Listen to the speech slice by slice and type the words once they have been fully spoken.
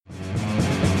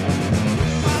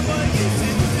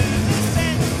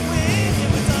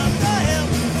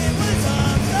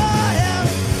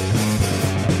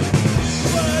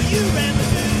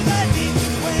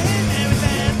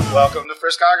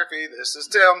Discography. This is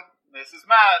Tim. This is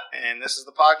Matt. And this is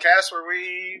the podcast where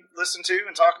we listen to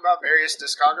and talk about various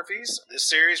discographies. This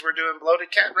series we're doing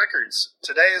Bloated Cat Records.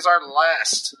 Today is our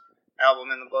last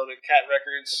album in the Bloated Cat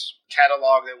Records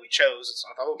catalog that we chose. It's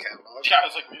not the whole catalog. Yeah, I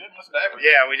was like, we didn't listen to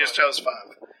everything. Yeah, we just chose 5.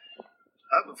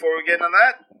 Before we get into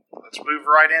that, let's move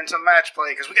right into match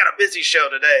play because we got a busy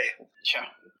show today.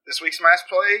 Yeah. This week's match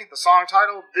play, the song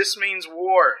title, This Means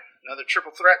War. Another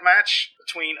triple threat match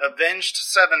between Avenged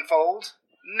Sevenfold,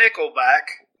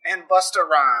 Nickelback, and Busta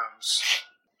Rhymes.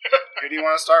 Who do you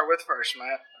want to start with first,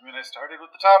 Matt? I mean, I started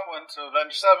with the top one, so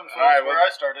Avenged Sevenfold is where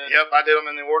I started. Yep, I did them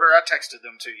in the order I texted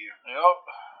them to you. Yep.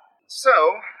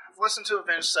 So, I've listened to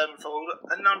Avenged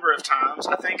Sevenfold a number of times.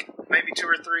 I think maybe 2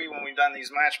 or 3 when we've done these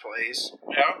match plays.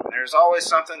 Yeah. And there's always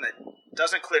something that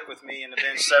doesn't click with me in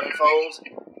Avenged Sevenfold.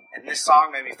 And this song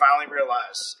made me finally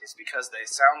realize it's because they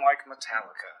sound like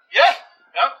Metallica. Yeah.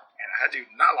 Yep. And I do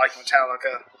not like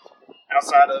Metallica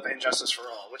outside of Injustice for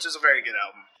All, which is a very good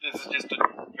album. This is just a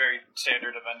very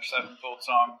standard Avenged Sevenfold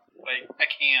song. Like, I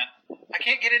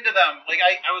can't get into them. Like,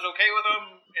 I was okay with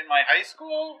them in my high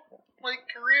school,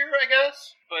 career, I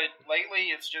guess. But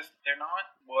lately, it's just, they're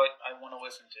not what I want to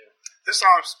listen to. This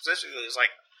song specifically is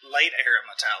late era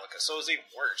Metallica, so it's even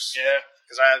worse. Yeah.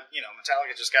 Because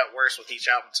Metallica just got worse with each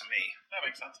album to me. That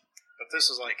makes sense. But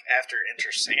this is after Enter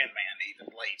Sandman,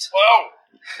 even late. Whoa!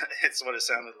 It's what it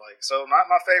sounded like. So, not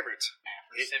my favorite.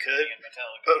 After It Symphony could, and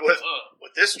Metallica. but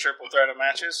with this triple threat of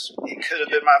matches, it could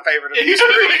have been my favorite of these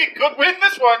 3. It could win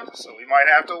this one. So we might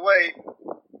have to wait.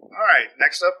 Alright,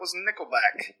 next up was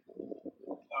Nickelback.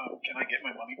 Can I get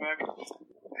my money back?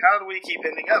 How do we keep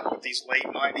ending up with these late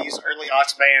 90s, early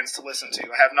aughts bands to listen to?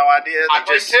 I have no idea. I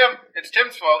blame Tim. It's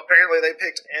Tim's fault. Apparently they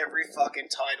picked every fucking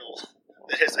title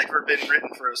that has ever been written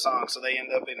for a song, so they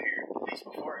end up in here. At least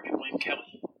before I could blame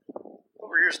Kelly. What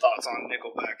were your thoughts on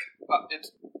Nickelback? It's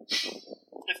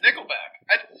Nickelback.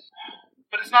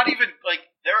 But it's not even,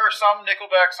 there are some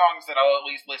Nickelback songs that I'll at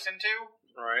least listen to.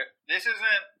 Right. This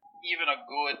isn't even a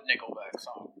good Nickelback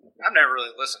song. I've never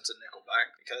really listened to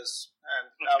Nickelback because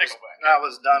Nickelback. I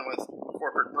was done with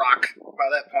corporate rock by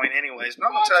that point anyways. But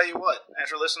I'm going to tell you what,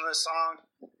 after listening to this song,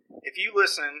 if you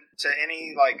listen to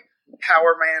any,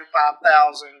 Power Man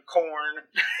 5000, Korn,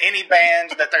 any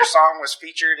band that their song was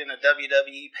featured in a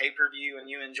WWE pay-per-view and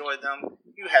you enjoyed them,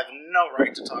 you have no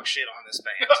right to talk shit on this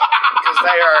band. Because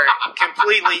they are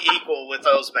completely equal with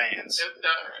those bands.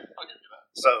 I'll give you that.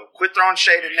 So, quit throwing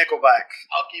shade at Nickelback.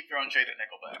 I'll keep throwing shade at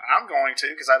Nickelback. I'm going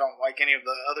to, because I don't like any of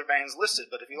the other bands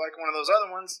listed. But if you like one of those other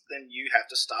ones, then you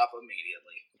have to stop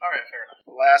immediately. Alright, fair enough.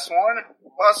 Last one,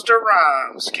 Busta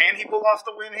Rhymes. Can he pull off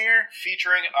the win here?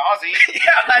 Featuring Ozzy.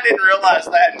 Yeah, I didn't realize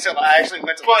that until I actually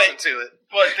went to listen to it.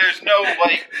 But there's no,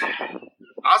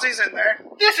 Ozzy's in there.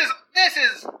 This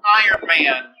is Iron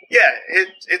Man. Yeah,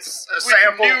 it's a with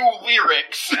sample. New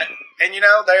lyrics. And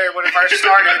when it first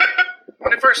started...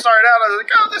 When it first started out, I was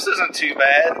like, oh, this isn't too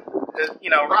bad.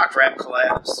 Rock rap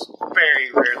collabs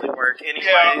very rarely work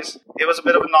anyways. Yeah. It was a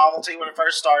bit of a novelty when it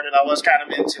first started. I was kind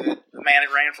of into it. Man, it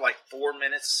ran for 4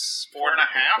 minutes. 4 and a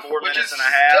half? 4 minutes and a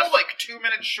half. Still 2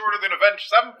 minutes shorter than Avenged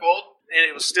Sevenfold. And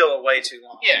it was still way too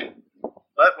long. Yeah.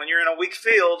 But when you're in a weak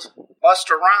field,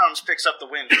 Busta Rhymes picks up the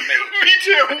win for me. Me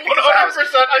too, 100%.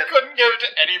 I couldn't give it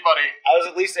to anybody. I was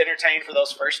at least entertained for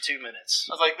those first 2 minutes.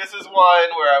 I was like, this is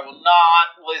one where I will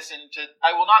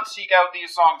not seek out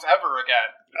these songs ever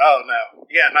again. Oh, no.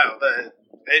 Yeah, no.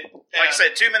 I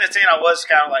said, 2 minutes in, I was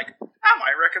kind of like, I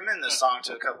might recommend this song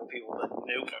to a couple people, but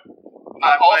nope.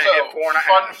 Also,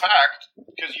 fun fact,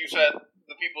 because you said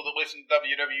the people that listen to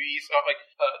WWE stuff,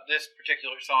 this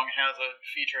particular song has a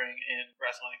featuring in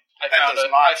wrestling. I found a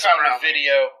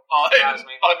video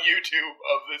on YouTube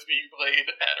of this being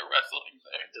played at a wrestling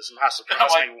thing. It does not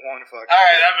surprise me one fucking.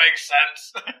 Alright, that makes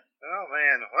sense. Oh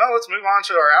man. Well, let's move on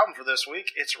to our album for this week.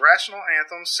 It's Rational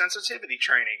Anthem Sensitivity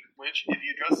Training. Which, if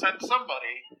you just sent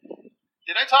somebody,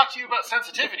 did I talk to you about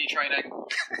sensitivity training?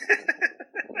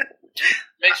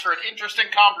 Makes for an interesting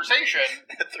conversation.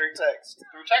 Through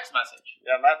text message.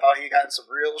 Yeah, Matt thought he got some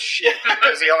real shit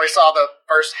because he only saw the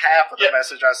first half of the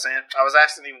message I sent. I was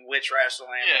asking him which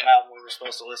Rational Anthem album we were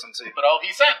supposed to listen to. But all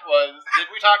he sent was, did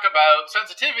we talk about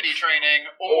sensitivity training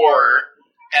or...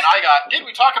 And I got, did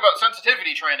we talk about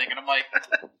sensitivity training? And I'm like,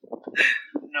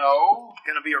 no.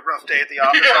 Gonna be a rough day at the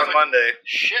office on Monday.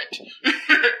 Shit.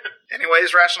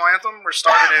 Anyways, Rational Anthem were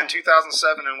started in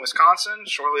 2007 in Wisconsin.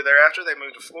 Shortly thereafter, they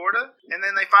moved to Florida. And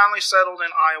then they finally settled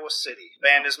in Iowa City. The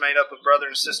band is made up of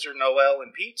brother and sister Noel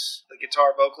and Pete, the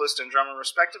guitar vocalist and drummer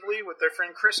respectively, with their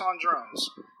friend Chris on drums.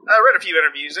 I read a few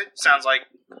interviews. It sounds like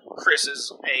Chris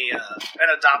is an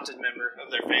adopted member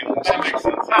of their family. That makes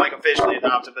sense. Not like officially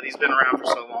adopted, but he's been around for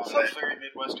so long that very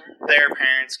Midwestern. Their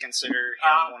parents consider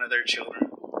him one of their children.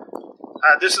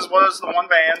 This was the one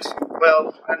band.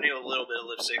 Well, I knew a little bit of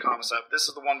Lipstick Homicide. This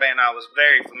is the one band I was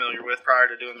very familiar with prior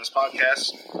to doing this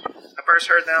podcast. I first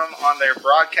heard them on their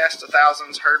Broadcast of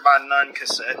Thousands Heard by None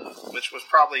cassette, which was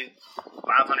probably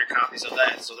 500 copies of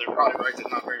that, so they're probably right that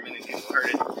not very many people heard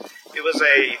it. It was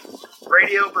a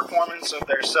radio performance of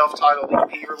their self-titled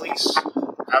EP release.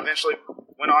 I eventually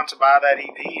went on to buy that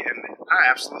EP, and I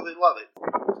absolutely love it.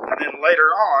 And then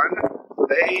later on,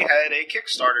 they had a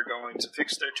Kickstarter going to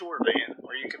fix their tour van,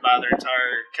 where you could buy their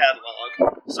entire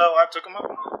catalog. So I took them up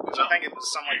on it, because I think it was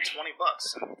something like $20,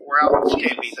 and 4 albums, you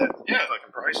can't beat that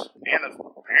fucking price. And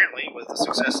apparently, with the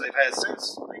success they've had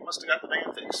since, they must have got the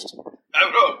van fixed. Oh,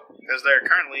 no. Because they're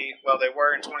currently, they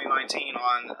were in 2019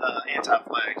 on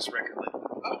Anti-Flag's record label.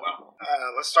 Oh, wow.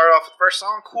 Let's start off with the first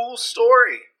song, Cool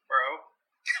Story. Bro.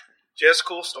 Just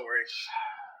Cool Story.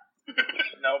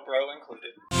 No bro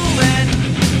included.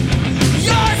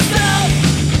 Yourself,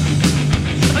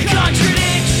 a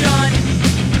contradiction,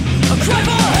 a cry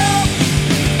for help.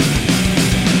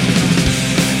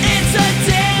 It's a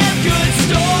damn good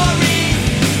story.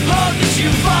 Hope that you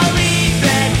believe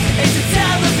it. It's a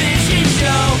television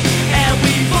show, and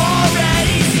we've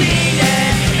already seen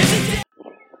it.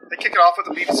 They kick it off with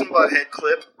a Beavis and Butthead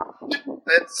clip.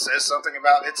 That says something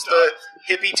about it's the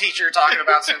hippie teacher talking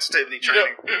about sensitivity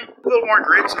training. A little more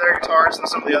grit to their guitars than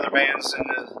some of the other bands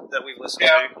that we've listened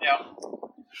to. Yeah.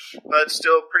 But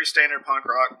still pretty standard punk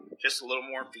rock, just a little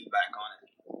more feedback on it.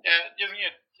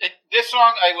 Yeah, this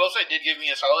song, I will say, did give me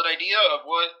a solid idea of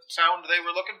what sound they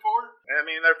were looking for. I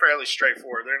mean, they're fairly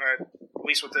straightforward. They're not, at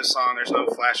least with this song, there's no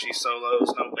flashy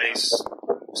solos, no bass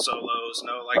solos,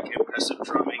 no impressive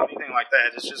drumming, anything like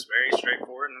that. It's just very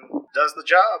straightforward and does the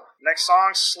job. Next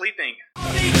song, Sleeping.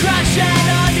 I'll be crashing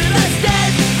under the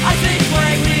stairs. I think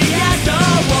blankly at the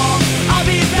wall. I'll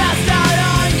be passed out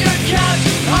on your couch.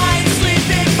 I ain't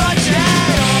sleeping much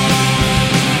at all.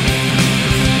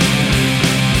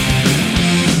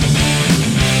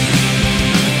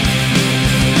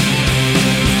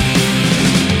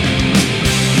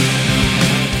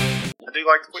 I do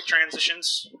like the quick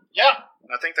transitions. Yeah.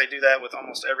 I think they do that with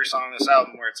almost every song on this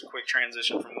album, where it's a quick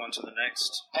transition from one to the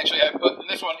next. Actually, I put in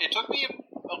this one, it took me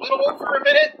a little over a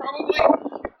minute, probably,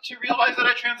 to realize that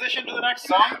I transitioned to the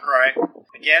next song. Right.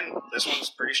 Again, this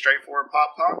one's pretty straightforward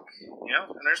pop punk,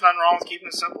 and there's nothing wrong with keeping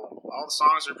it simple. All the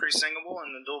songs are pretty singable,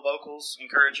 and the dual vocals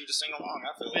encourage you to sing along,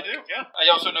 I feel They do, yeah.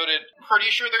 I also noted, pretty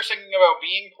sure they're singing about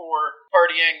being poor,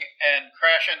 partying, and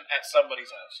crashing at somebody's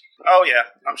house. Oh,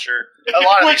 yeah, I'm sure. A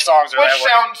lot of these songs are that way.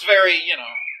 Which sounds very,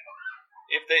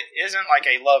 If it isn't like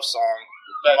a love song,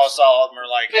 most all of them are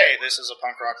like, hey, this is a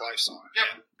punk rock life song.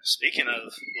 Yep. Speaking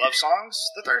of love songs,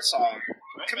 the third song,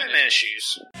 Commitment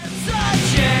Issues.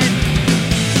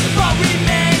 but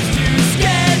remains too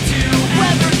scared to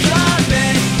ever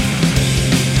commit.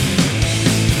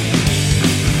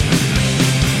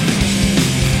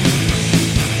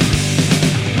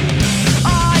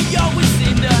 I always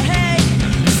seem to hate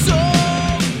so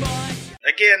much.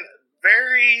 Again,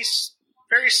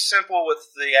 very simple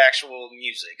with the actual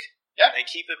music. Yeah. They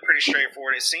keep it pretty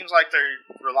straightforward. It seems like they're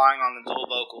relying on the dual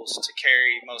vocals to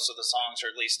carry most of the songs, or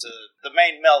at least the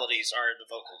main melodies are the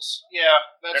vocals. Yeah,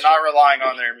 they're not relying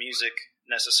on their music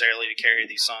necessarily to carry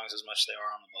these songs as much as they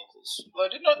are on the vocals. Well,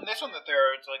 I did note in this one that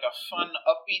it's like a fun,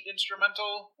 upbeat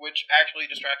instrumental, which actually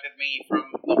distracted me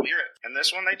from the lyrics. And this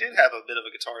one, they did have a bit of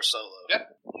a guitar solo. Yep.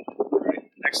 Right.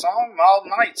 Next song, Mild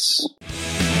Nights.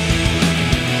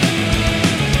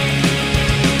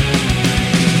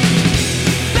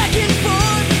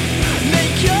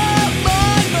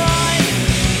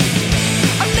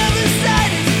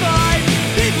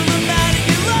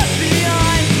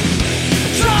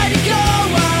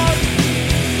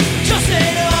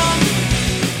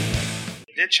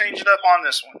 Change it up on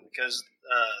this one because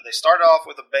they started off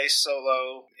with a bass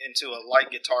solo into a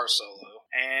light guitar solo,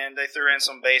 and they threw in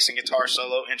some bass and guitar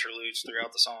solo interludes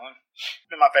throughout the song.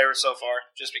 Been my favorite so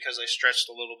far, just because they stretched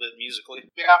a little bit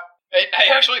musically. Yeah,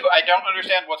 I don't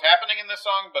understand what's happening in this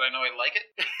song, but I know I like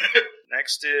it.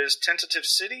 Next is Tentative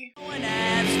City. No one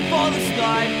asked for the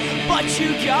start, but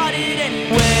you got it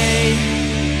anyway.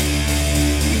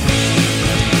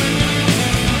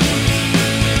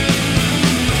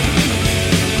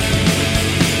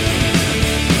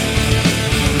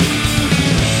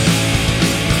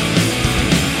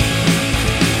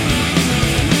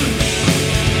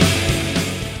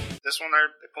 This one,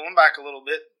 they're pulling back a little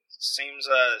bit. Seems,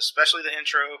 especially the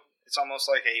intro, It's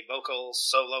almost like a vocal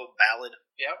solo ballad.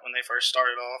 Yeah. When they first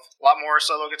started off. A lot more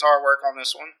solo guitar work on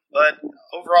this one. But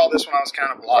overall, this one I was kind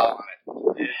of blah on it.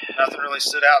 Nothing really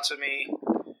stood out to me.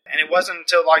 And it wasn't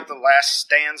until like the last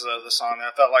stanza of the song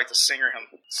that I felt like the singer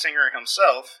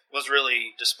himself was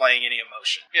really displaying any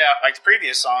emotion. Yeah. Like the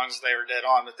previous songs, they were dead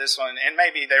on, but this one, and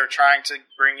maybe they were trying to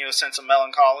bring you a sense of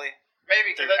melancholy.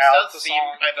 Maybe, because that does seem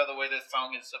kind of the way this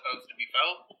song is supposed to be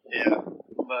felt. Yeah.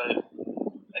 But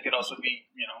it could also be,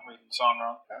 reading the song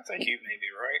wrong. I think you may be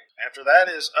right. After that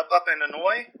is Up Up and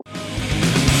Annoy. A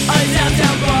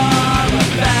downtown bar, a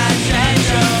fashion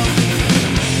show.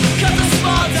 'Cause a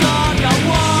small talk, I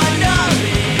wanna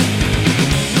be.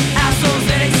 Assholes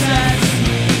in excess,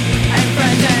 and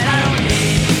friends that I don't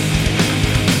need.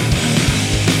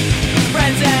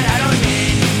 Friends that I don't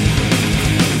need.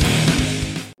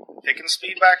 Picking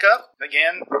speed back up.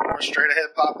 Again, more straight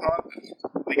ahead pop punk.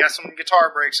 We got some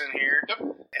guitar breaks in here. Yep.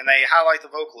 And they highlight the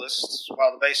vocalists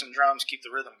while the bass and drums keep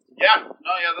the rhythm. Yeah.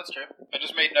 Oh, yeah, that's true. I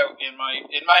just made note in my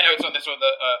notes on this one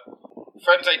that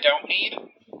Friends I Don't Need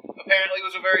apparently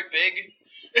was a very big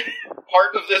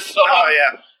part of this song. Oh,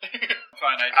 yeah.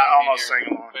 Fine, I almost sang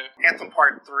along. Anthem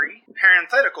Part 3,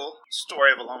 parenthetical,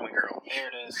 Story of a Lonely Girl. There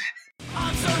it is.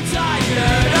 I'm so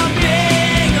tired of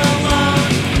being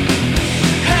alone,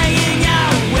 hanging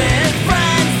out with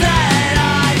friends that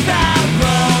I've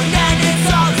outgrown, and it's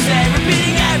all the same,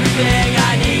 repeating everything.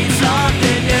 I need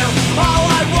something new. All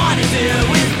I want to do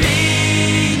is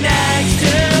be next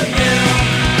to you.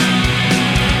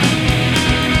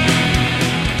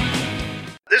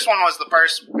 This one was the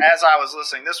first, as I was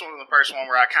listening, this one was the first one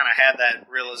where I kind of had that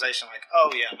realization, like,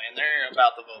 oh yeah, man, they're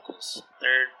about the vocals.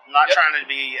 They're not trying to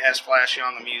be as flashy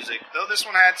on the music. Though this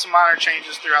one had some minor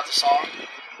changes throughout the song.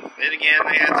 Then again,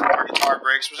 they had some more guitar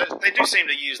breaks, which they do seem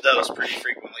to use those pretty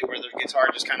frequently, where the guitar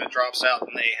just kind of drops out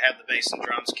and they have the bass and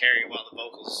drums carry while the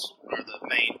vocals are the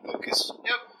main focus.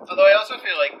 Yep. Although I also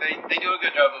feel like they do a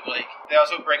good job of, they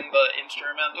also bring the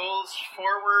instrumentals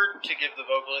forward to give the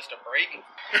vocalist a break.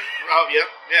 Oh, yeah.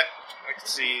 I can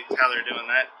see how they're doing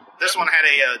that. This one had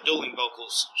a dueling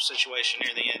vocals situation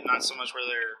near the end, not so much where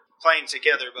they're playing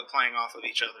together, but playing off of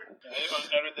each other. I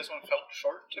noted this one felt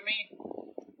short to me,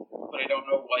 but I don't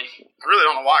know why. I really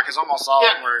don't know why, because almost all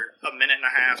of them were a minute and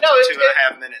a half to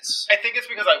 2.5 minutes. I think it's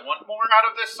because I want more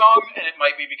out of this song, and it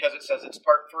might be because it says it's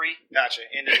part 3. Gotcha.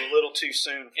 Ended a little too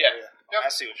soon for you. Yep. I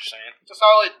see what you're saying. It's a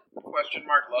solid question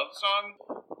mark love song.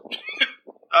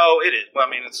 Oh, it is. Well, I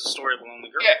mean, it's a story of a lonely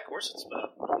girl. Yeah. Of course it's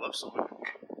about a love song.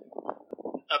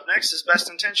 Up next is Best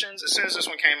Intentions. As soon as this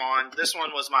one came on, this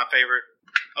one was my favorite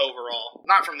overall.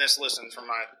 Not from this listen, from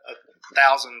my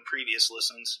 1,000 previous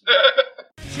listens.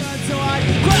 So I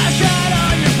crash out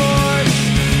on your porch,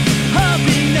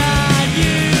 hoping that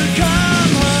you'd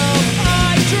come home.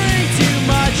 I drink too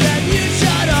much and you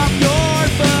shut off your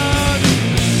phone.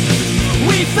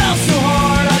 We fell so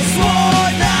hard, I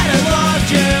swore that I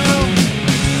loved you.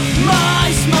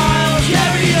 My smile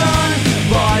carried on,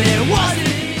 but it wasn't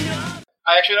enough.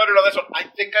 I actually noted on this one, I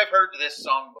think I've heard this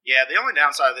song before. Yeah, the only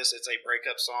downside of this, it's a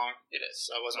breakup song. It is.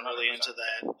 So I wasn't really into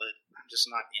that, but I'm just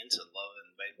not into love and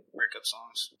breakup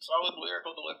songs. Solid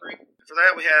lyrical delivery. For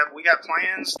that, we got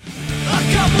Plans. A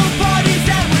couple parties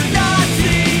that were not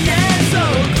seen and so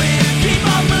clear. Keep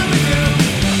on moving through.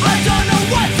 I don't know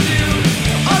what to do.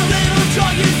 A little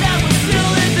drunk is that was still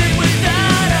living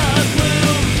without a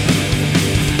clue.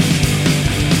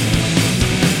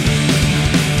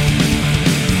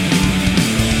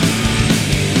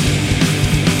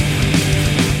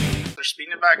 They're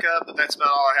speeding it back up, but that's about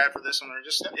all I had for this one. There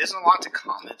just isn't a lot to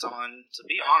comment on, to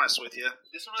be honest with you,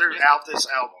 throughout this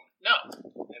album. No.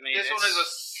 I mean, this one is a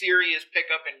serious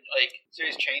pickup and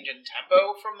serious change in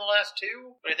tempo from the last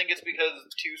two. But I think it's because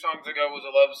 2 songs ago was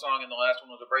a love song and the last one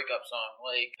was a breakup song.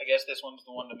 I guess this one's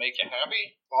the one to make you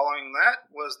happy. Following that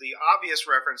was the obvious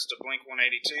reference to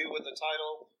Blink-182 with the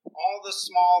title All the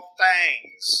Small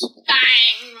Things.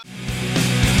 Things!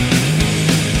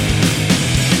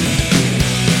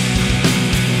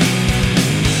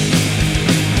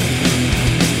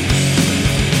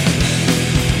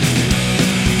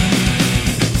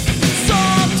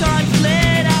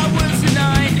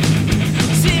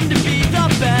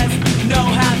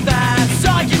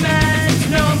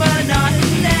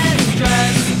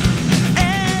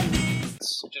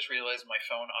 My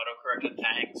phone auto-corrected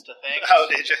thanks to things. Oh,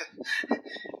 did you?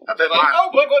 I bet mine.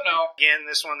 Oh, Blink, what now? Again,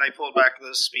 this one they pulled back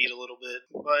the speed a little bit,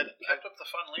 but kept up the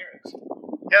fun lyrics.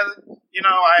 Yeah,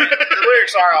 The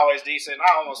lyrics are always decent.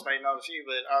 I almost made note of you,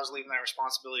 but I was leaving that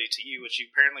responsibility to you, which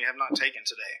you apparently have not taken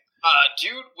today.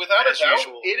 Dude, without a doubt,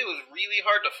 it was really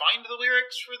hard to find the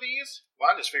lyrics for these.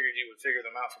 Well, I just figured you would figure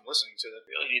them out from listening to them.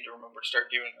 Really need to remember to start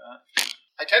doing that.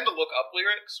 I tend to look up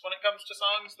lyrics when it comes to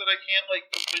songs that I can't,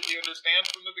 completely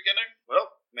understand from the beginning.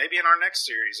 Well, maybe in our next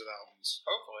series of albums.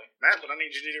 Hopefully. Matt, what I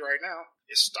need you to do right now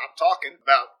is stop talking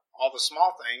about all the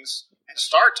small things and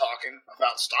start talking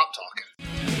about stop talking.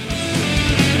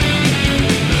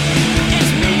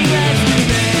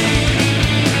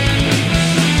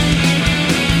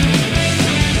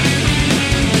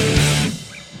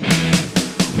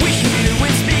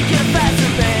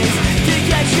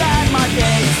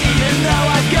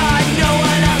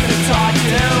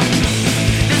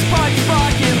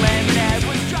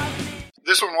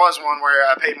 This one was one where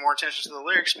I paid more attention to the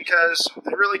lyrics because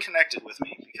they really connected with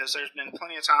me. Because there's been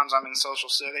plenty of times I'm in social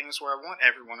settings where I want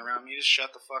everyone around me to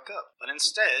shut the fuck up. But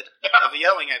instead of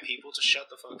yelling at people to shut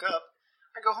the fuck up,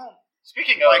 I go home.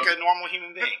 Speaking of... like a normal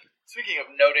human being. Speaking of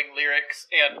noting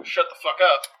lyrics and shut the fuck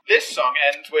up, this song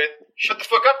ends with, shut the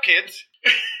fuck up, kids.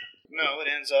 No, it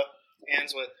ends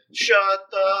with,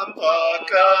 shut the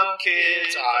fuck up,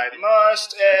 kids. I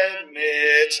must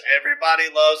admit, everybody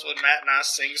loves when Matt and I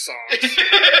sing songs.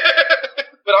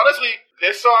 But honestly,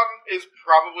 this song is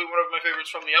probably one of my favorites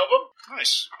from the album.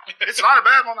 Nice. It's not a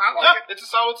bad one. I like it. It's a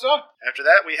solid song. After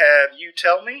that, we have You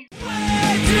Tell Me.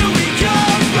 Where do we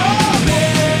come from here?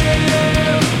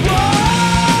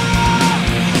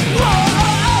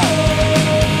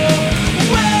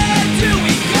 Where do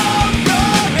we come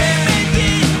from here?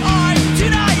 Maybe I'm too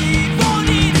naive or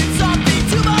needed something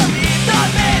to believe.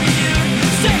 Thought maybe you'd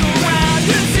stick around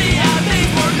to see how things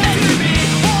were meant to be.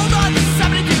 Hold on, this is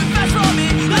happening too fast for me.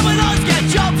 Let my lungs get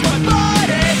jumped my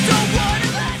body. Don't wanna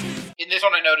let me. In this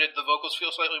one, I noted the vocals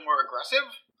feel slightly more aggressive.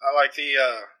 I like the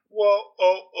whoa,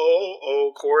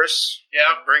 oh, chorus.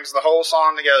 Yeah. It brings the whole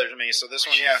song together to me. So this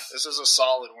one, this is a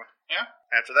solid one. Yeah.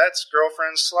 After that's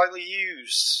Girlfriend Slightly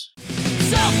Used.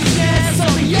 Selfishness,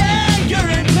 oh yeah, you're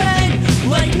in pain.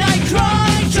 Late night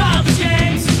crying, childish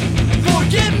games.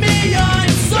 Forgive me,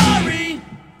 I'm sorry.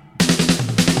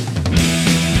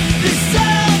 This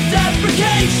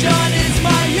self-deprecation is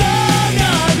my own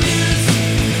abuse.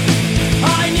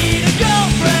 I need a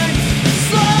girlfriend,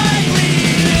 slightly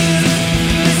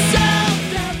used.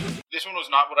 This one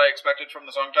was not what I expected from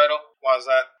the song title. Why is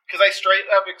that? Because I straight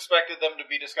up expected them to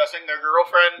be discussing their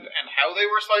girlfriend and how they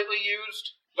were slightly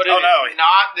used. But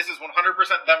this is 100%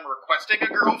 them requesting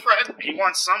a girlfriend. He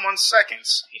wants someone's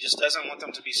seconds. He just doesn't want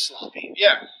them to be sloppy.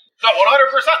 Yeah. No,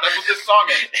 100%. That's what this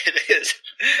song is. It is.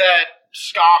 That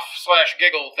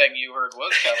scoff/giggle thing you heard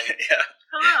was Kelly. Yeah.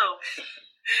 Hello.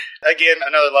 Again,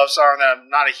 another love song that I'm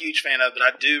not a huge fan of, but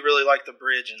I do really like the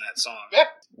bridge in that song. Yeah.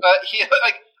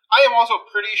 I am also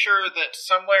pretty sure that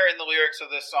somewhere in the lyrics of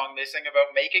this song they sing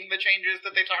about making the changes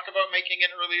that they talk about making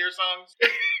in earlier songs.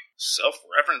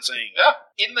 Self-referencing. Yeah,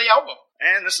 in the album.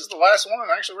 And this is the last one.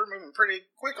 Actually, we're moving pretty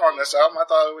quick on this album. I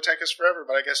thought it would take us forever,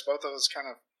 but I guess both of us kind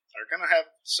of are going to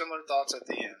have similar thoughts at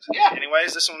the end. Yeah.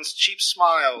 Anyways, this one's Cheap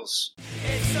Smiles.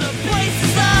 It's the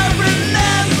places I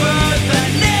remember, the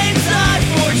names I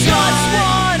forgot. Just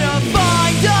wanna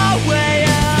find a way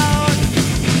out.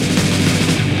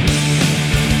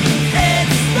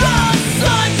 It's the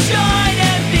sunshine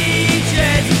and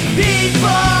beaches people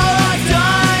are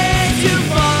dying to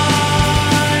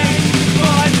find.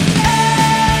 But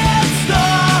it's the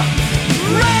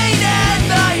rain and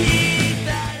the heat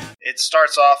that It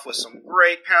starts off with some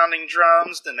great pounding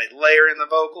drums, then they layer in the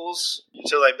vocals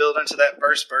until they build into that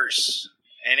verse.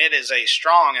 And it is a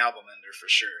strong album ender for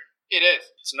sure. It is.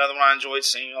 It's another one I enjoyed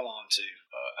singing along to.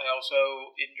 I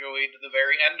also enjoyed the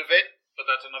very end of it, but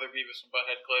that's another Beavis and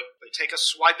Butthead clip. They take a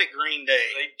swipe at Green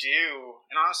Day. They do.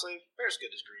 And honestly, they're as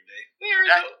good as Green Day.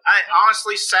 I I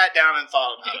honestly sat down and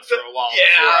thought about it for a while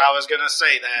before I was going to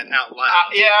say that out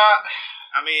loud. Yeah.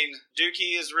 I mean,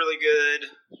 Dookie is really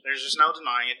good. There's just no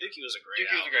denying it. Dookie was a great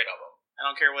album. Dookie was a great album. I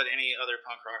don't care what any other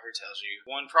punk rocker tells you.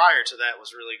 One prior to that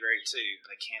was really great too.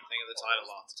 I can't think of the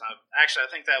title off the top. Actually,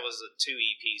 I think that was the 2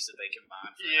 EPs that they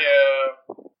combined. Yeah,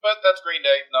 but that's Green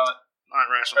Day, not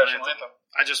Rational Anthem.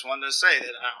 I just wanted to say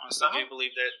that I honestly do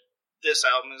believe that this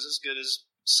album is as good as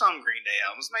some Green Day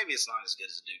albums. Maybe it's not as good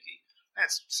as Dookie.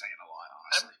 That's saying a lot,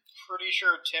 honestly. I'm pretty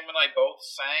sure Tim and I both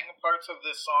sang parts of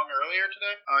this song earlier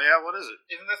today. Oh yeah, what is it?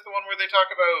 Isn't this the one where they talk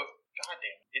about?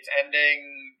 Goddamn, it's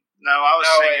ending. No, I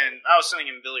was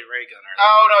singing Billy Ray Gun earlier.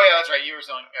 Oh no, yeah, that's right. You were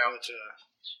singing. Yeah. Which,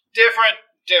 different.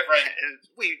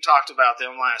 We talked about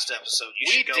them last episode. You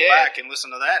should go back and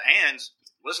listen to that. And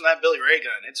listen to that Billy Ray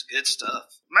Gun. It's good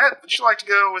stuff. Matt, would you like to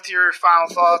go with your final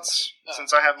thoughts,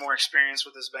 since I have more experience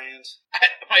with this band?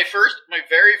 My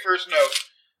very first note.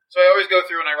 So I always go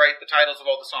through and I write the titles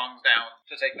of all the songs down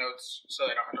to take notes,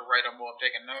 so I don't have to write them while I'm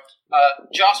taking notes.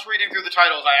 Just reading through the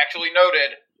titles, I actually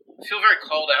noted, I feel very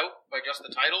called out by just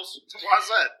the titles. Why's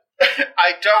that?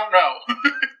 I don't know.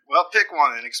 Well, pick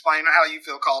one and explain how you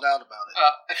feel called out about it.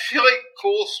 I feel like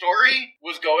Cool Story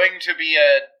was going to be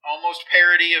a almost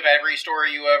parody of every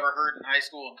story you ever heard in high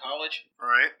school and college.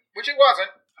 Right. Which it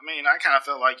wasn't. I mean, I kind of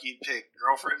felt like you'd pick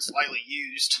Girlfriend Slightly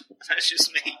Used. That's just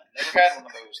me. Never had one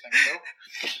of those things,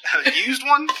 though. A used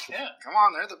one? Yeah. Come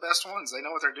on, they're the best ones. They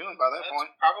know what they're doing by that point.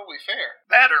 Probably fair.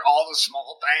 That or All the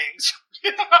Small Things.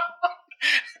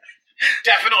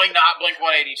 Definitely not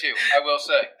Blink-182, I will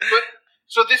say. But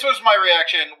so this was my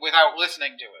reaction without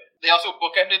listening to it. They also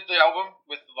bookended the album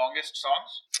with the longest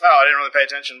songs. Oh, I didn't really pay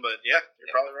attention, but yeah, you're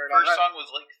probably right on that. First song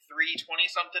was like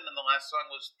 320-something, and the last song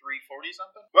was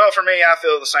 340-something. Well, for me, I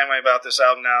feel the same way about this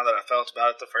album now that I felt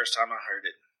about it the first time I heard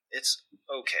it. It's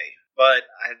okay. But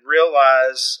I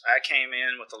realized I came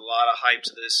in with a lot of hype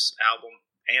to this album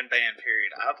and band,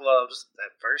 period. I loved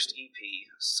that first EP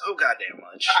so goddamn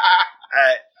much.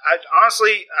 I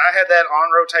honestly, I had that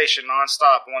on rotation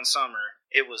nonstop one summer.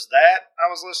 It was that I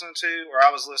was listening to, or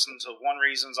I was listening to One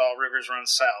Reason's All Rivers Run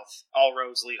South, All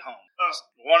Roads Lead Home.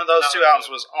 One of those two albums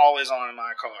was always on in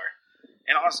my car.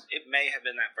 And honestly, it may have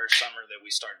been that first summer that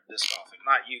we started disc golfing.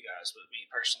 Not you guys, but me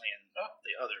personally and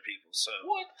the other people. So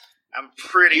what? I'm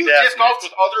pretty definite. You disc golf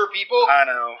with other people? I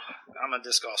know. I'm a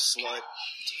disc golf slut. God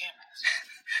damn it.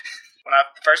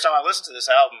 The first time I listened to this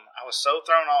album, I was so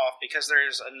thrown off because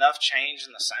there's enough change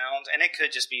in the sound, and it could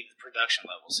just be the production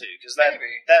level too. Because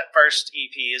that first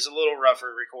EP is a little rougher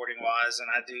recording wise, and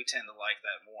I do tend to like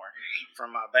that more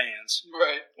from my bands.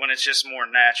 Right. When it's just more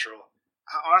natural.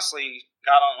 I honestly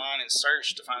got online and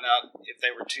searched to find out if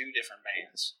they were two different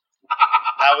bands.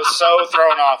 I was so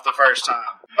thrown off the first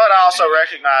time. But I also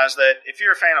recognize that if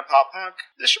you're a fan of pop punk,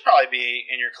 this should probably be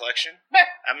in your collection.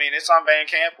 I mean, it's on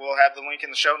Bandcamp. We'll have the link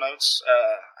in the show notes.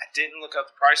 I didn't look up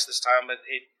the price this time, but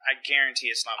I guarantee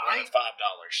it's not more than $5.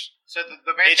 So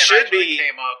the Bandcamp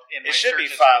came up in my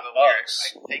searches for the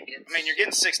lyrics. I mean, you're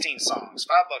getting 16 songs.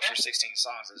 $5 for 16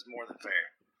 songs is more than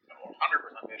fair.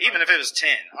 100%. Even if it was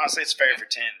 10. Honestly, it's fair for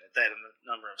 10 at that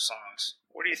number of songs.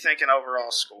 What are you thinking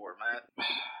overall score, Matt?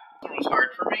 It was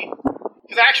hard for me.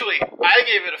 Because actually, I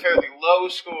gave it a fairly low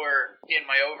score in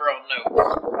my overall notes.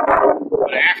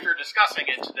 But after discussing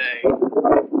it today,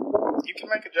 you can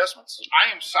make adjustments. I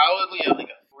am solidly at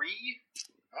like a 3.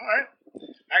 Alright.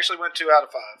 I actually went 2 out of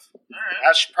 5. Alright.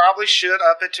 I probably should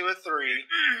up it to a 3,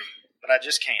 but I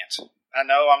just can't. I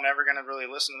know I'm never going to really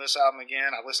listen to this album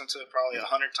again. I listened to it probably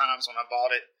 100 times when I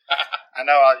bought it. I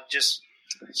know it's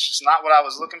just not what I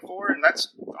was looking for, and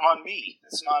that's on me.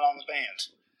 It's not on the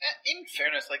band. In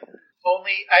fairness, I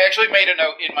actually made a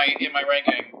note in my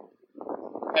ranking.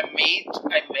 I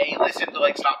may listen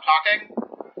to Stop Talking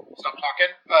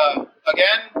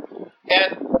again,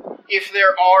 and if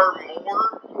there are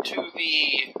more to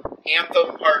the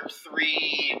Anthem Part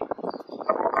 3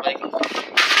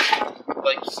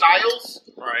 styles,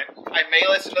 right? I may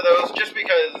listen to those just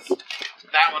because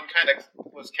that one kind of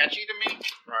was catchy to me.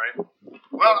 Right.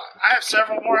 Well, I have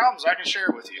several more albums I can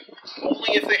share with you.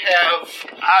 Only if they have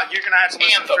you're going to have to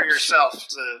listen for yourself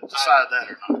to decide that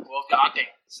or not. Well, goddamn.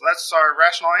 So that's our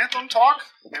Rational Anthem talk,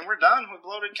 and we're done with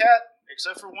Bloated Cat,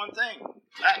 except for one thing.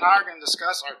 Matt and I are going to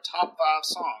discuss our top 5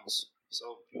 songs.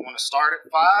 So, you want to start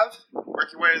at 5?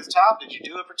 Work your way to the top? Did you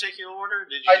do a particular order?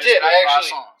 Did you pick 5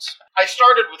 songs? I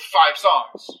started with 5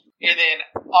 songs. And then,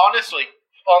 honestly,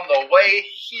 on the way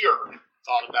here,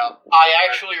 I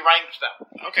actually ranked them.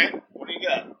 Okay. What do you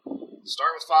got?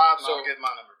 Start with 5, and I'll get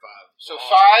my number 5. So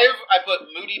 5, I put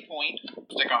Moody Point,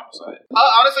 Lipstick Homicide.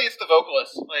 Honestly, it's the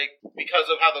vocalist, because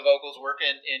of how the vocals work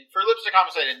for Lipstick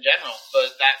Homicide in general,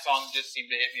 but that song just seemed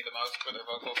to hit me the most for their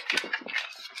vocals.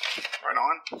 Right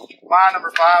on. My number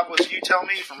 5 was You Tell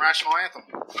Me from Rational Anthem.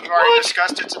 We've already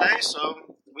discussed it today,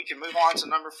 so we can move on to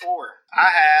number 4. I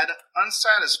had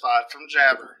Unsatisfied from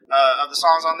Jabber. Of the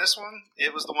songs on this one,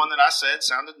 it was the one that I said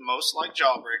sounded most like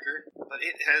Jawbreaker, but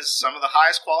it has some of the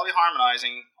highest quality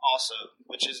harmonizing also,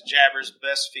 which is Jabber's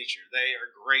best feature. They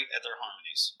are great at their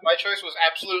harmonies. My choice was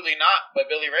Absolutely Not by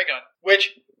Billy Ray Gun,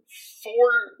 which,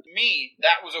 for me,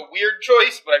 that was a weird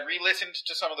choice, but I re-listened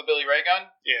to some of the Billy Ray Gun.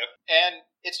 Yeah. And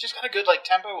it's just got a good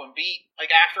tempo and beat.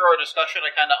 After our discussion,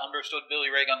 I kind of understood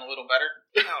Billy Ray Gun a little better.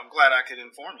 I'm glad I could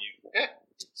inform you. Yeah.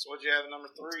 So what'd you have at number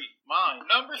 3? Mine.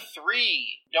 Number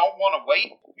 3, Don't Wanna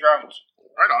Wait, Drones.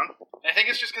 Right on. I think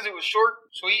it's just because it was short,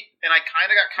 sweet, and I kind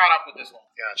of got caught up with this one.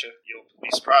 Gotcha. You'll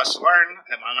be surprised to learn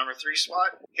at my number 3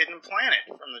 spot, Hidden Planet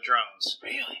from the Drones.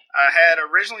 Really? I had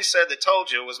originally said that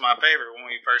Told You was my favorite when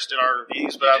we first did our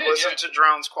reviews, but I've listened to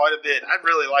Drones quite a bit. I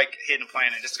really like Hidden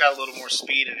Planet. It's got a little more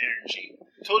speed and energy.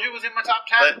 Told You was in my top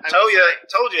 10. But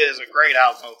Told You is a great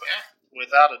album opener. Yeah.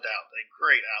 Without a doubt, a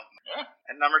great album. Yeah.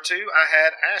 At number 2, I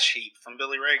had Ash Heap from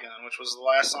Billy Ray Gun, which was the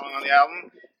last song on the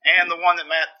album, and the one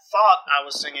that Matt thought I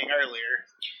was singing earlier.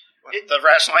 The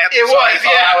Rational Anthem song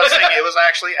I was singing. It was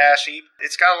actually Ash Heap.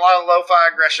 It's got a lot of lo-fi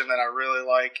aggression that I really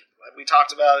like. We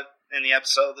talked about it in the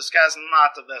episode. This guy's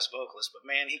not the best vocalist, but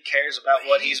man, he cares about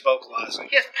what he's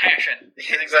vocalizing. He has passion. I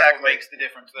think exactly. That's what makes the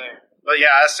difference there. But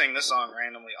yeah, I sing this song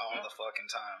randomly all the fucking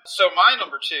time. So my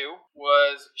number 2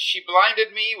 was She Blinded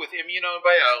Me with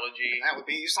Immunobiology. And that would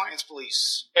be Science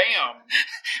Police. Bam!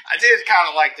 I did kind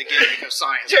of like the gimmick of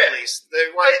Science Police.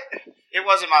 It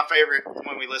wasn't my favorite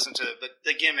when we listened to it, but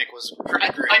the gimmick was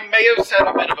pretty great. I may have set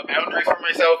a bit of a boundary for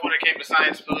myself when it came to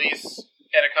Science Police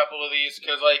at a couple of these,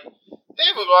 because, like, they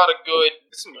have a lot of good...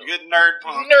 Some good nerd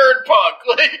punk. Nerd punk,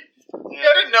 like... Yeah.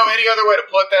 I didn't know any other way to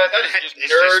put that. That is just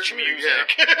nerd music.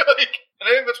 Yeah. And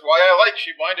I think that's why I like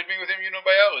She Blinded Me with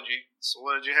Immunobiology. So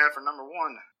what did you have for number 1?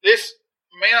 This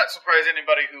may not surprise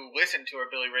anybody who listened to our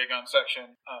Billy Ray Gun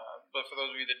section, but for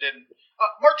those of you that didn't,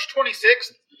 March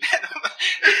 26th.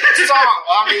 Song.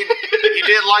 I mean, you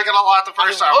did like it a lot the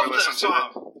first time we listened to it.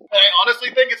 And I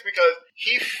honestly think it's because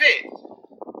he fit.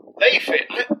 They fit.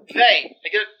 I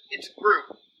get it's a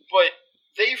group, but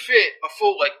they fit a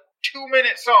full,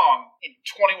 2-minute song in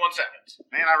 21 seconds.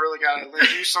 Man, I really gotta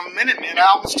lend you some Minutemen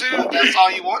albums too. If that's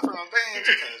all you want from the bands,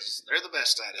 because they're the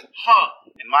best at it. Huh.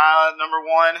 And my number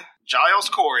 1, Giles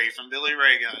Corey from Billy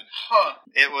Ray Gun. Huh.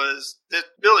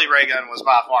 Billy Ray Gun was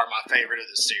by far my favorite of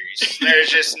the series. There's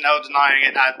just no denying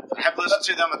it. I have listened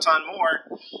to them a ton more,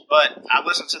 but I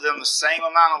listened to them the same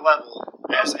amount of level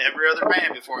as every other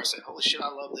band before I said, holy shit, I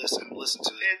love this, and listen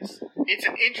to it. It's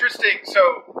an interesting,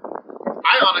 so...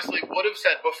 I honestly would have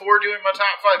said, before doing my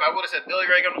top 5, I would have said Billy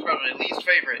Ray Gun was probably my least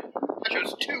favorite. I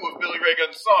chose 2 of Billy Ray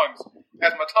Gun's songs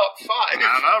as my top 5. I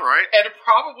know, right? And it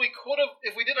probably could have,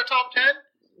 if we did a top 10,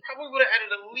 probably would have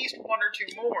added at least 1 or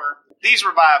 2 more. These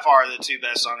were by far the 2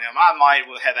 best on them. I might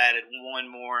have added 1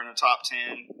 more in the top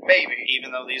 10. Maybe.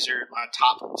 Even though these are my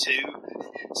top 2.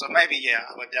 So maybe, yeah,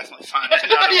 I would definitely find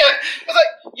another Yeah. I was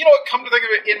like, you know what, come to think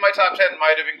of it, in my top 10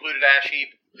 might have included Ash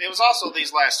Heap. It was also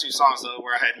these last 2 songs, though,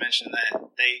 where I had mentioned that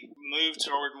they moved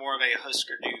toward more of a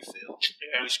Husker Du feel.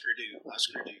 Yeah. Husker Du.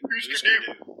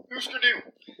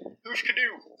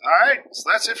 Alright, so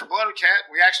that's it for Blooded Cat.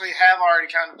 We actually have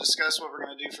already kind of discussed what we're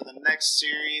going to do for the next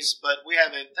series, but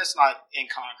that's not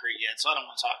in concrete yet, so I don't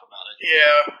want to talk about it.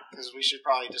 Yeah. Because we should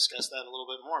probably discuss that a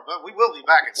little bit more, but we will be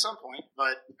back at some point.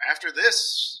 But after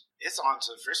this, it's on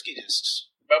to Frisky Discs.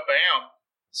 Ba-bam.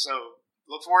 So...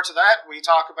 look forward to that.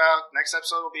 Next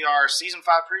episode will be our Season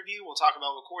 5 preview. We'll talk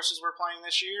about what courses we're playing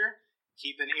this year.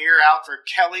 Keep an ear out for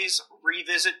Kelly's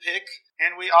revisit pick.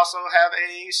 And we also have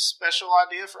a special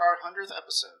idea for our 100th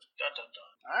episode. Dun, dun, dun.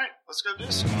 All right, let's go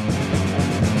disc.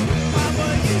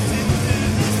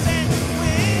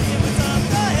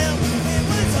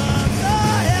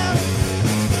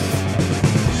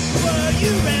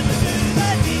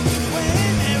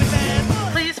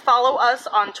 Follow us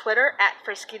on Twitter at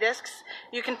Frisky Discs.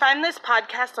 You can find this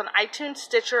podcast on iTunes,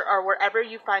 Stitcher, or wherever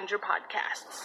you find your podcasts.